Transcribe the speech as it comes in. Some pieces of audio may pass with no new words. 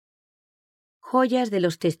Joyas de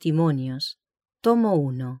los Testimonios, tomo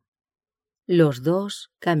 1. Los dos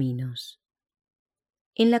caminos.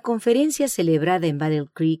 En la conferencia celebrada en Battle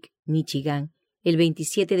Creek, Michigan, el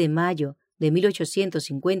 27 de mayo de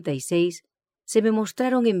 1856, se me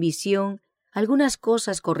mostraron en visión algunas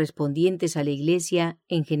cosas correspondientes a la Iglesia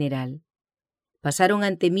en general. Pasaron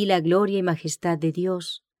ante mí la gloria y majestad de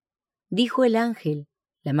Dios. Dijo el ángel: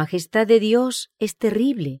 la majestad de Dios es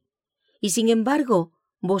terrible, y sin embargo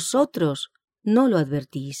vosotros no lo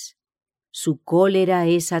advertís. Su cólera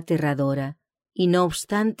es aterradora, y no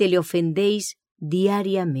obstante le ofendéis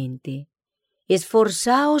diariamente.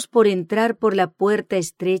 Esforzaos por entrar por la puerta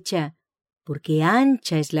estrecha, porque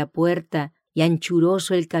ancha es la puerta y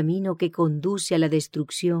anchuroso el camino que conduce a la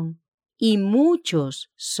destrucción, y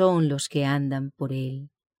muchos son los que andan por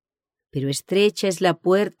él. Pero estrecha es la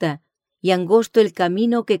puerta y angosto el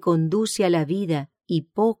camino que conduce a la vida, y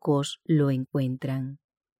pocos lo encuentran.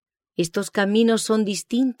 Estos caminos son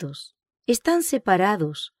distintos, están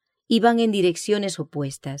separados y van en direcciones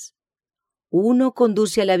opuestas. Uno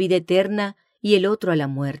conduce a la vida eterna y el otro a la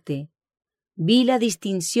muerte. Vi la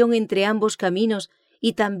distinción entre ambos caminos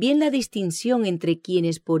y también la distinción entre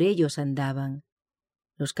quienes por ellos andaban.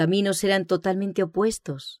 Los caminos eran totalmente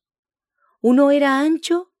opuestos. Uno era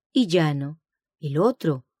ancho y llano, el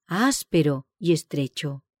otro áspero y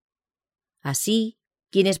estrecho. Así,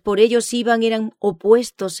 quienes por ellos iban eran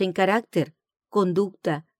opuestos en carácter,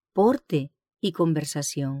 conducta, porte y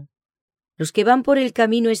conversación. Los que van por el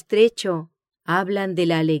camino estrecho hablan de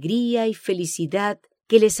la alegría y felicidad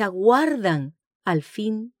que les aguardan al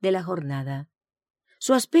fin de la jornada.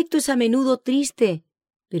 Su aspecto es a menudo triste,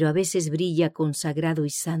 pero a veces brilla con sagrado y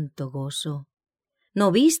santo gozo.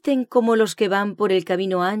 No visten como los que van por el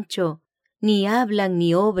camino ancho, ni hablan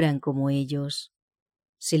ni obran como ellos.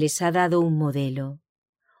 Se les ha dado un modelo.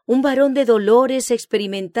 Un varón de dolores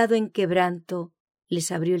experimentado en quebranto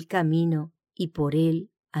les abrió el camino y por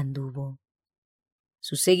él anduvo.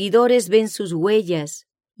 Sus seguidores ven sus huellas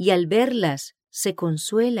y al verlas se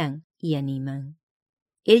consuelan y animan.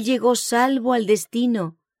 Él llegó salvo al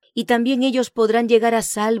destino y también ellos podrán llegar a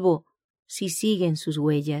salvo si siguen sus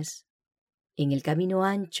huellas. En el camino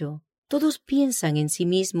ancho todos piensan en sí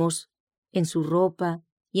mismos, en su ropa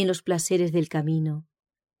y en los placeres del camino.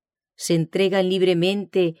 Se entregan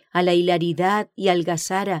libremente a la hilaridad y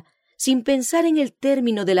algazara sin pensar en el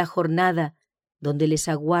término de la jornada, donde les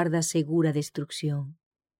aguarda segura destrucción.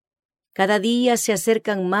 Cada día se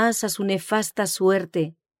acercan más a su nefasta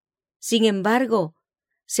suerte. Sin embargo,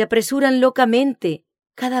 se apresuran locamente,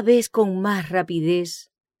 cada vez con más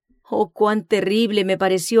rapidez. ¡Oh, cuán terrible me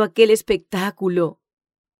pareció aquel espectáculo!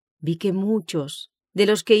 Vi que muchos de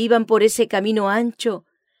los que iban por ese camino ancho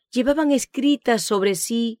llevaban escritas sobre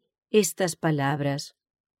sí estas palabras: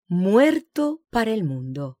 muerto para el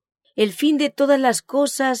mundo. El fin de todas las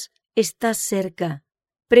cosas está cerca.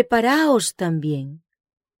 Preparaos también.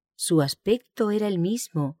 Su aspecto era el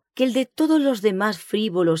mismo que el de todos los demás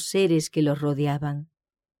frívolos seres que los rodeaban,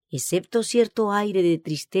 excepto cierto aire de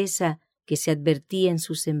tristeza que se advertía en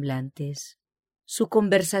sus semblantes. Su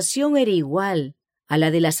conversación era igual a la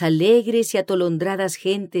de las alegres y atolondradas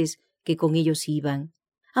gentes que con ellos iban,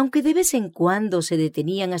 aunque de vez en cuando se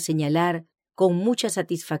detenían a señalar con mucha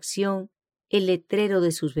satisfacción el letrero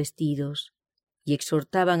de sus vestidos y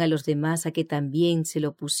exhortaban a los demás a que también se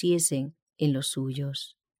lo pusiesen en los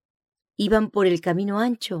suyos. Iban por el camino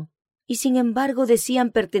ancho y sin embargo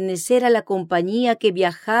decían pertenecer a la compañía que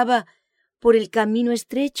viajaba por el camino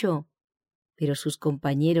estrecho, pero sus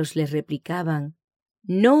compañeros les replicaban: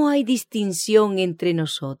 no hay distinción entre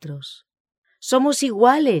nosotros. Somos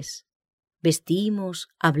iguales. Vestimos,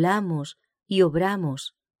 hablamos y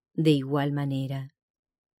obramos de igual manera.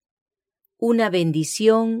 Una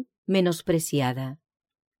bendición menospreciada.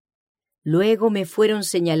 Luego me fueron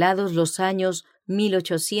señalados los años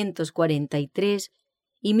 1843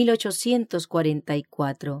 y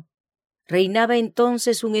 1844. Reinaba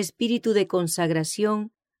entonces un espíritu de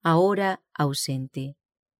consagración ahora ausente.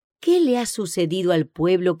 ¿Qué le ha sucedido al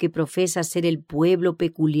pueblo que profesa ser el pueblo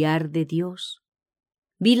peculiar de Dios?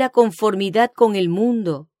 Vi la conformidad con el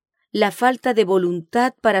mundo, la falta de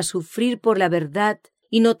voluntad para sufrir por la verdad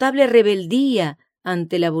y notable rebeldía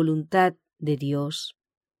ante la voluntad de Dios.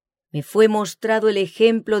 Me fue mostrado el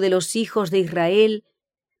ejemplo de los hijos de Israel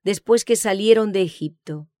después que salieron de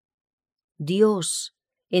Egipto. Dios,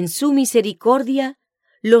 en su misericordia,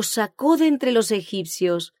 los sacó de entre los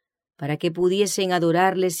egipcios para que pudiesen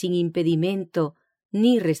adorarle sin impedimento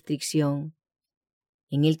ni restricción.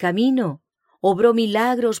 En el camino obró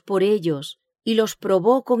milagros por ellos y los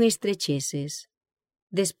probó con estrecheces.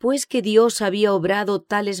 Después que Dios había obrado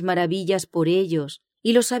tales maravillas por ellos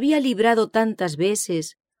y los había librado tantas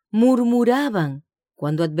veces, murmuraban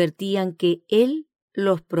cuando advertían que él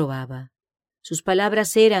los probaba. Sus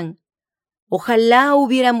palabras eran: «Ojalá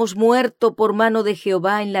hubiéramos muerto por mano de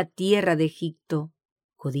Jehová en la tierra de Egipto».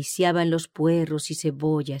 Codiciaban los puerros y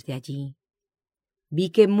cebollas de allí.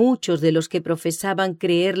 Vi que muchos de los que profesaban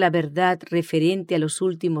creer la verdad referente a los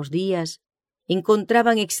últimos días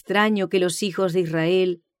encontraban extraño que los hijos de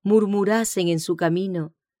Israel murmurasen en su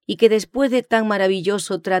camino y que después de tan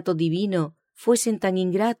maravilloso trato divino fuesen tan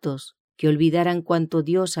ingratos que olvidaran cuanto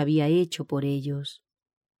Dios había hecho por ellos.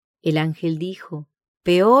 El ángel dijo: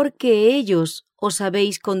 «Peor que ellos os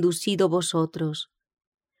habéis conducido vosotros».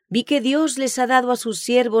 Vi que Dios les ha dado a sus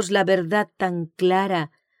siervos la verdad tan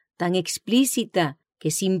clara, tan explícita, que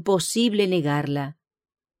es imposible negarla.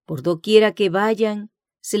 Por doquiera que vayan,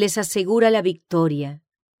 se les asegura la victoria.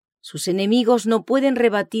 Sus enemigos no pueden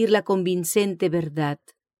rebatir la convincente verdad.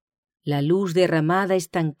 La luz derramada es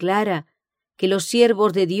tan clara que los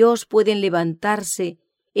siervos de Dios pueden levantarse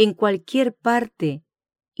en cualquier parte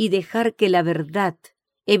y dejar que la verdad,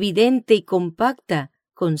 evidente y compacta,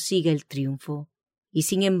 consiga el triunfo. Y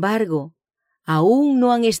sin embargo, aún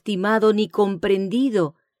no han estimado ni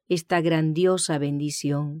comprendido esta grandiosa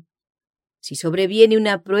bendición. Si sobreviene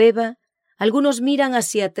una prueba, algunos miran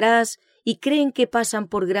hacia atrás y creen que pasan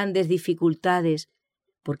por grandes dificultades,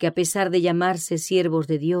 porque a pesar de llamarse siervos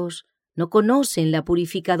de Dios, no conocen la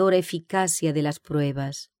purificadora eficacia de las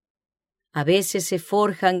pruebas. A veces se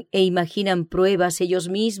forjan e imaginan pruebas ellos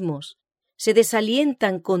mismos, se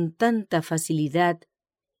desalientan con tanta facilidad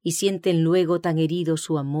y sienten luego tan herido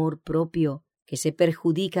su amor propio que se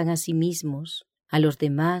perjudican a sí mismos, a los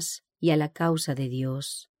demás y a la causa de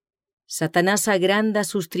Dios. Satanás agranda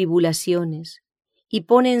sus tribulaciones y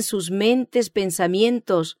pone en sus mentes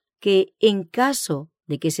pensamientos que, en caso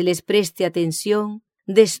de que se les preste atención,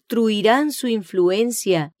 destruirán su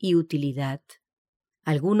influencia y utilidad.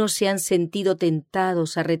 Algunos se han sentido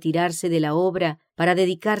tentados a retirarse de la obra para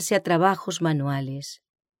dedicarse a trabajos manuales.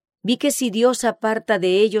 Vi que si Dios aparta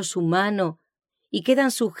de ellos su mano y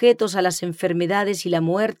quedan sujetos a las enfermedades y la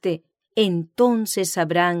muerte, entonces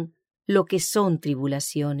sabrán lo que son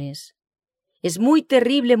tribulaciones. Es muy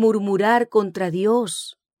terrible murmurar contra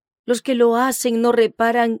Dios. Los que lo hacen no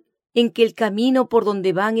reparan en que el camino por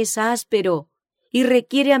donde van es áspero y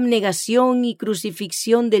requiere abnegación y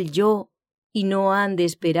crucifixión del yo, y no han de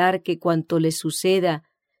esperar que cuanto les suceda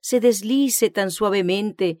se deslice tan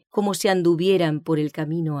suavemente como si anduvieran por el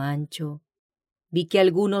camino ancho. Vi que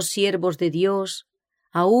algunos siervos de Dios,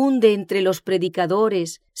 aun de entre los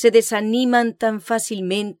predicadores, se desaniman tan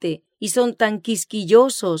fácilmente y son tan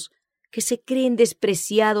quisquillosos que se creen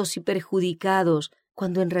despreciados y perjudicados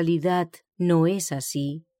cuando en realidad no es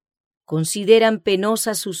así. Consideran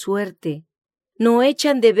penosa su suerte, no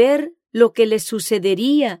echan de ver lo que les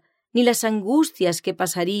sucedería ni las angustias que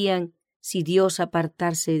pasarían si Dios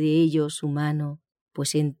apartase de ellos su mano,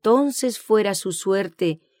 pues entonces fuera su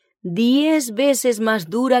suerte 10 veces más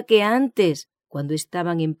dura que antes, cuando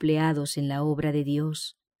estaban empleados en la obra de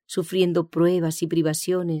Dios, sufriendo pruebas y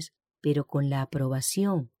privaciones, pero con la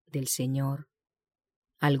aprobación del Señor.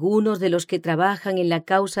 Algunos de los que trabajan en la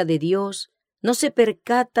causa de Dios no se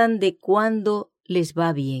percatan de cuándo les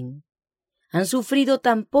va bien. Han sufrido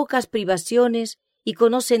tan pocas privaciones y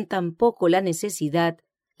conocen tan poco la necesidad,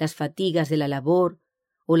 las fatigas de la labor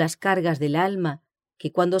o las cargas del alma,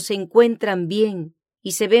 que cuando se encuentran bien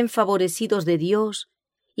y se ven favorecidos de Dios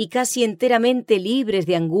y casi enteramente libres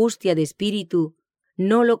de angustia de espíritu,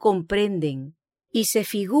 no lo comprenden y se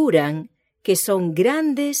figuran que son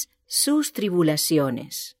grandes sus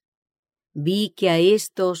tribulaciones. Vi que a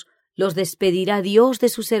éstos los despedirá Dios de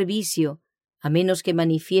su servicio, a menos que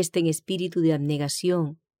manifiesten espíritu de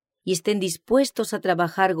abnegación y estén dispuestos a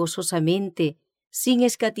trabajar gozosamente sin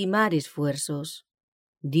escatimar esfuerzos.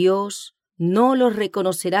 Dios no los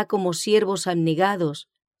reconocerá como siervos abnegados,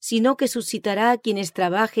 sino que suscitará a quienes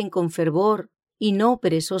trabajen con fervor y no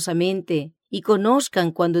perezosamente, y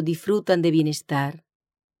conozcan cuando disfrutan de bienestar.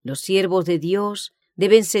 Los siervos de Dios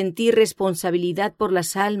deben sentir responsabilidad por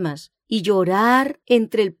las almas y llorar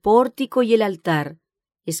entre el pórtico y el altar,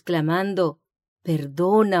 exclamando: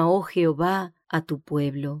 «Perdona, oh Jehová, a tu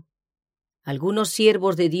pueblo». Algunos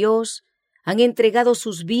siervos de Dios han entregado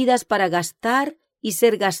sus vidas para gastar y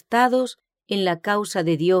ser gastados en la causa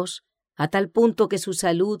de Dios, a tal punto que su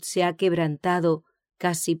salud se ha quebrantado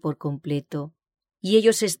casi por completo, y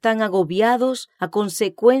ellos están agobiados a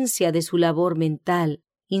consecuencia de su labor mental,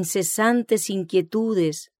 incesantes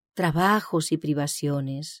inquietudes, trabajos y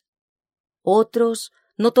privaciones. Otros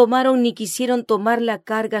no tomaron ni quisieron tomar la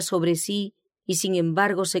carga sobre sí y sin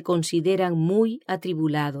embargo se consideran muy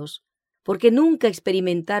atribulados, porque nunca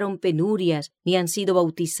experimentaron penurias, ni han sido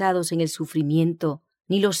bautizados en el sufrimiento,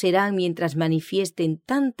 ni lo serán mientras manifiesten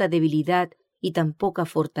tanta debilidad y tan poca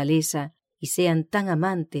fortaleza, y sean tan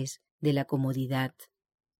amantes de la comodidad.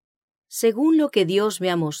 Según lo que Dios me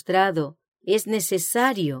ha mostrado, es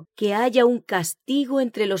necesario que haya un castigo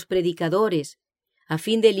entre los predicadores, a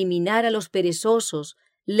fin de eliminar a los perezosos,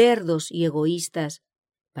 lerdos y egoístas,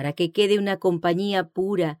 para que quede una compañía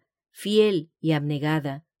pura, fiel y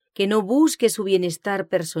abnegada, que no busque su bienestar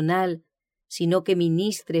personal, sino que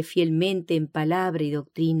ministre fielmente en palabra y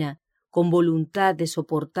doctrina, con voluntad de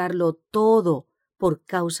soportarlo todo por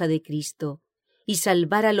causa de Cristo, y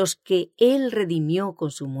salvar a los que Él redimió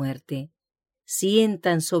con su muerte.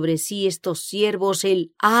 Sientan sobre sí estos siervos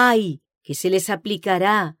el ¡ay!, que se les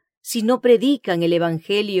aplicará si no predican el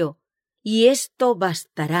Evangelio, y esto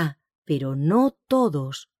bastará, pero no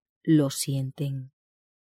todos lo sienten.